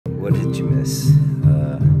what did you miss?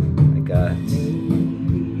 I got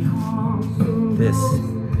this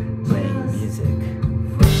playing music.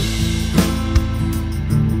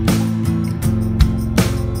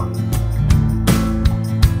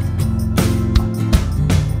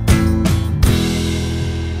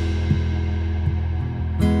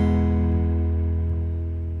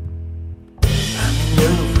 I'm in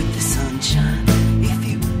love with the sunshine, if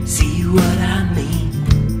you see what I mean.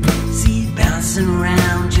 See it bouncing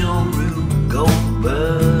around your room, gold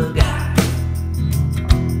bug eye.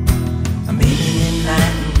 I'm in an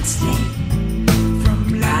enlightened state, from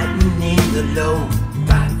lightening the load,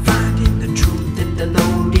 by finding the truth that the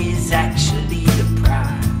load is actually the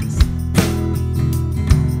prize.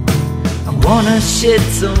 I wanna shed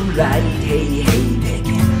some light, hey, hey, there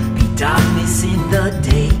can be darkness in the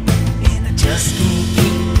day, and I just can't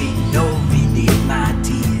keep ignoring it, my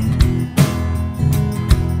dear.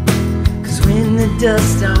 Cause when the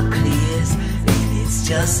dust all clears, and it's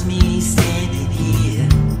just me standing here,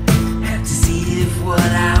 have to see if what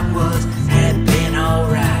I was had been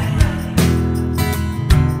alright.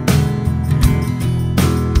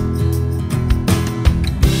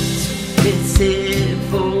 So let's head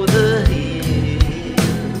for the hills,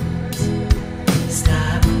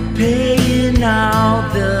 stop paying all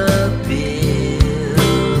the bills,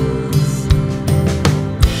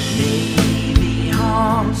 maybe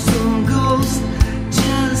harm some ghosts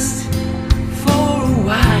just for a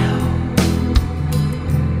while.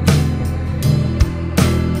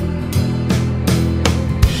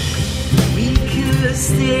 We could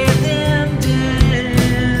stare them down,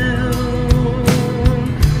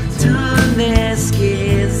 turn their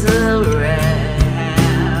scares around,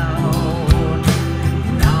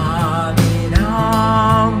 and arm in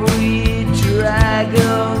arm we drag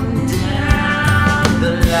them down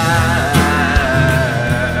the line,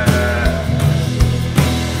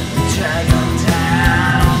 drag them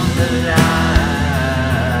down the line.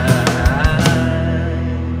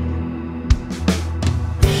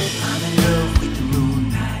 I'm in love with the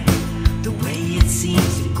moonlight, the way it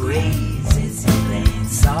seems to graze as it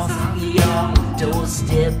lands softly on the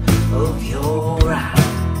doorstep of your eye.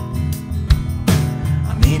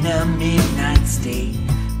 I'm in a midnight state,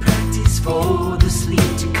 practice for the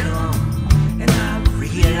sleep to come, and I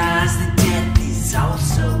realize that death is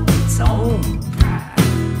also its own prize.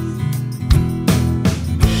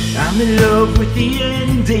 I'm in love with the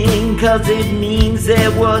ending, cause it means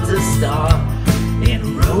there was a start, and a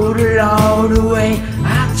road along the way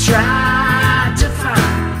I tried to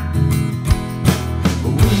find.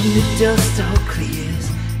 But when the dust all clears,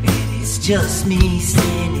 and it's just me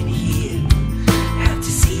standing here, have to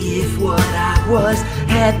see if what I was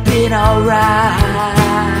had been alright.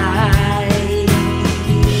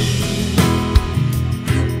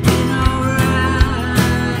 Had been alright.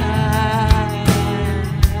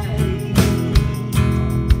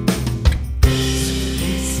 So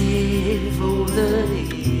let's head for the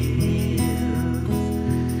hills,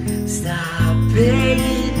 stop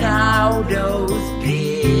paying all those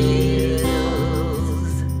bills,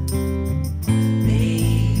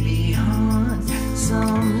 maybe hunt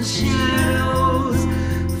some shadows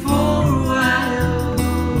for a while.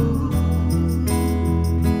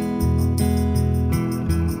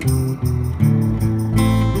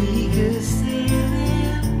 We could stare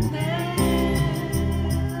them down,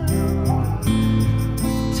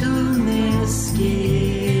 turn their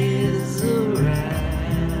scares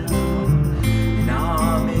around, and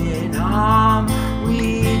arm in arm we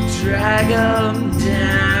drag them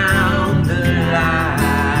down.